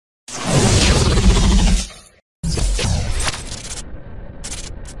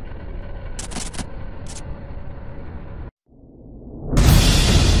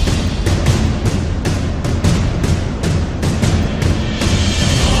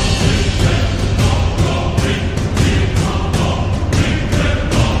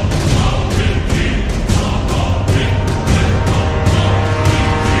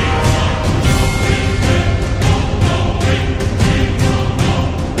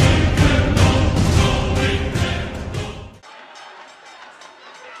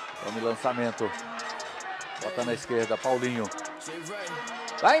lançamento. Bota na esquerda, Paulinho.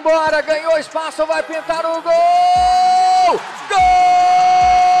 Vai embora, ganhou espaço, vai pintar o gol! Gol!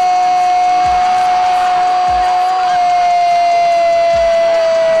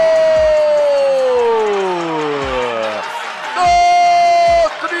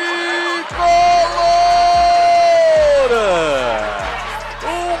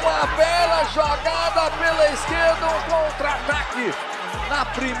 Jogada pela esquerda, um contra-ataque na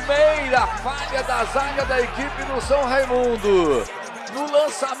primeira falha da zaga da equipe do São Raimundo, no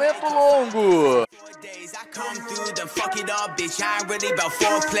lançamento longo. I come through, then fuck it up, bitch. I ain't really about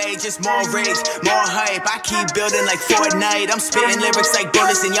foreplay, just more rage, more hype. I keep building like Fortnite. I'm spitting lyrics like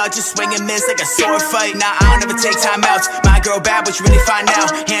bullets, and y'all just swing and miss like a sword fight. Nah, I don't ever take timeouts. My girl bad, but you really find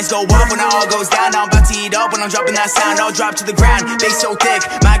out. Hands go up when it all goes down. Now I'm about to eat up when I'm dropping that sound. I'll drop to the ground, bass so thick.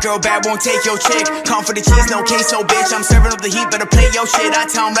 My girl bad won't take your chick. Come for the cheese, no queso, bitch. I'm serving up the heat, better play your shit. I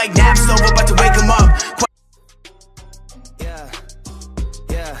tell him like naps over, about to wake him up.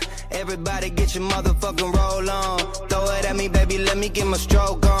 Everybody get your motherfucking roll on. Throw it at me, baby, let me get my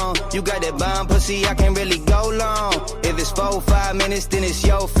stroke on. You got that bomb pussy, I can't really go long. If it's 4-5 minutes, then it's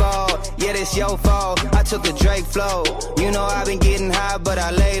your fault. Yeah, it's your fault. I took the Drake flow. You know I've been getting high, but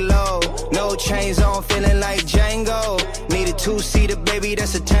I lay low. No chains on, feeling like Django. Need a two-seater, baby,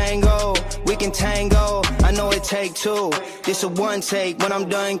 that's a tango. We can tango, I know it take two. This a one take, when I'm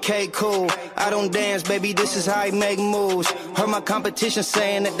done, cake cool. I don't dance, baby, this is how I make moves. Heard my competition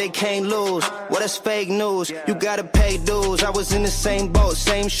saying that they can't lose. Well, that's fake news, you gotta pay dues. I was in the same boat,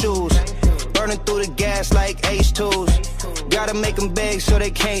 same shoes. Burning through the gas like H2s. Gotta make them beg so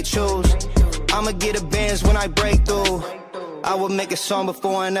they can't choose. I'ma get a Benz when I break through. I would make a song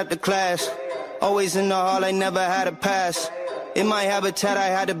before and after class. Always in the hall, I never had a pass. In my habitat, I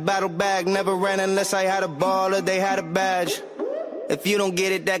had to battle back. Never ran unless I had a ball or they had a badge. If you don't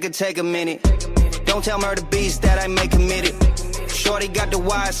get it, that could take a minute. Don't tell Murder Beast that I make committed. Shorty got the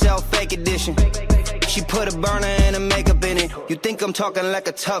YSL fake edition. She put a burner and a makeup in it. You think I'm talking like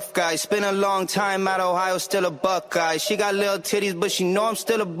a tough guy. Spent a long time out Ohio, still a Buckeye. She got little titties, but she know I'm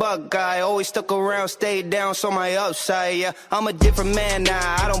still a buck guy. Always stuck around, stayed down, so my upside, yeah. I'm a different man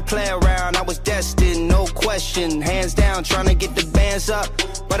now, I don't play around. I was destined, no question. Hands down, trying to get the bands up.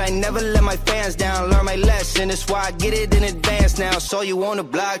 But I never let my fans down, learn my lesson. That's why I get it in advance now. Saw you on the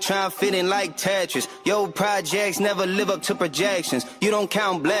block, trying to fit in like Tetris. Yo, projects never live up to projections. You don't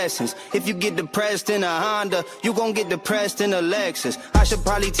count blessings. If you get depressed in a Honda, you gon' get depressed in a Lexus. I should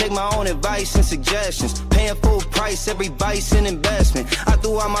probably take my own advice and suggestions. Paying full price, every vice and investment. I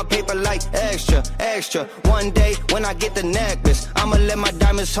threw out my paper like extra, extra. One day when I get the necklace, I'ma let my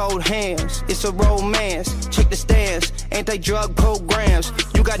diamonds hold hands. It's a romance, check the stance. Anti-drug programs.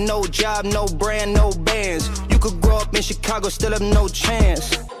 You got no job, no brand, no bands. You could grow up in Chicago, still have no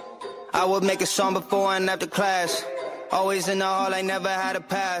chance. I would make a song before and after class. Always in the hall, I never had a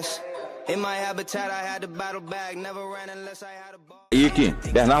pass. In my habitat, I had to battle back. Never ran unless I had a ball. Ike,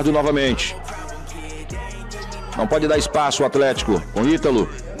 Bernardo novamente. Não pode dar espaço o Atlético com Ítalo.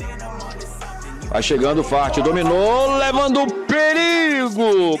 Vai chegando forte, dominou, levando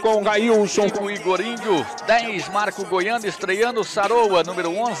perigo com o Raylson. Com o Igorinho, 10, Marco Goiano estreando, Saroa,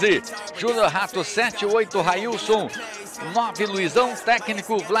 número 11, Júnior Rato, 7, 8, Raylson, 9, Luizão,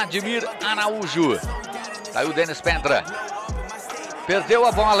 técnico Vladimir Araújo. Saiu o Denis Pedra. Perdeu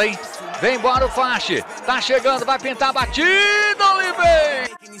a bola, hein? Vem embora o Fache. Tá chegando, vai pintar a batida, ali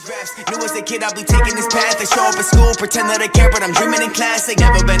vem!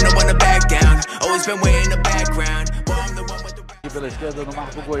 Pela esquerda no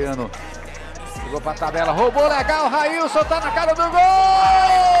Marco Goiano. Chegou pra tabela, roubou legal, Raylson tá na cara do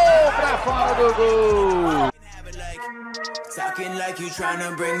gol! Pra fora do gol! Talking like you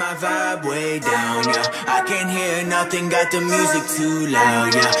tryna bring my vibe way down, yeah. I can't hear nothing, got the music too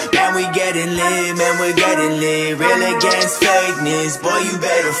loud, yeah. Man, we getting lit, man, we're getting lit. Real against fakeness, boy, you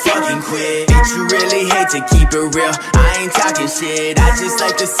better fucking quit. Bitch, you really hate to keep it real. I ain't talking shit, I just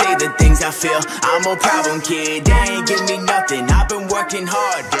like to say the things I feel. I'm a problem kid, they ain't give me nothing. I've been working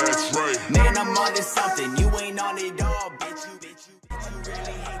hard, that's right. Man, I'm on to something, you ain't on it all, bitch, you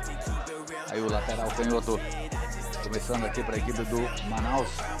really hate to keep it real. Aí o lateral canhoto. Começando aqui para a equipe do Manaus,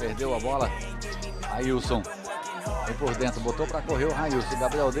 perdeu a bola, Raylson, vem por dentro, botou para correr o Raylson,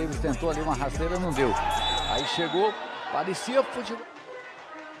 Gabriel Davis tentou ali uma rasteira, não deu, aí chegou, parecia futebol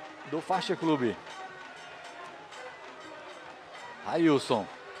do Faixa Clube, Raylson,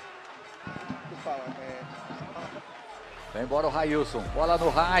 vem embora o Raylson, bola no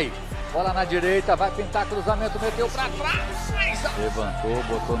Rai, bola na direita, vai pintar cruzamento, meteu para trás, levantou,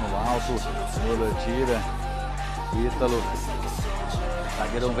 botou no alto, Mula tira. Ítalo.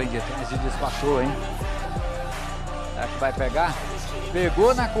 Zagueirão vem de trás e despachou, hein? Será que vai pegar?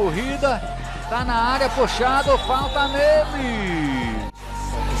 Pegou na corrida. Tá na área, puxado. Falta nele.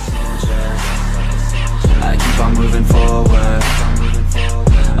 I keep on moving forward,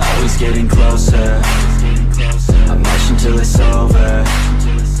 always getting closer. I'm marching till it's over,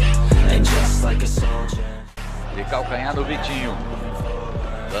 and just like a soldier. De calcanhar do Vitinho.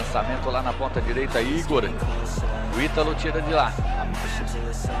 Lançamento lá na ponta direita, Igor. O Ítalo tira de lá.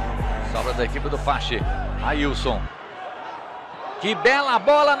 Sobra da equipe do Fache. Raylson. Que bela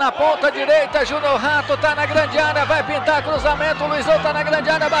bola na ponta direita. Júnior Rato tá na grande área. Vai pintar cruzamento. Luizão tá na grande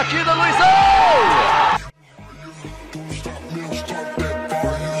área. Batida, Luizão!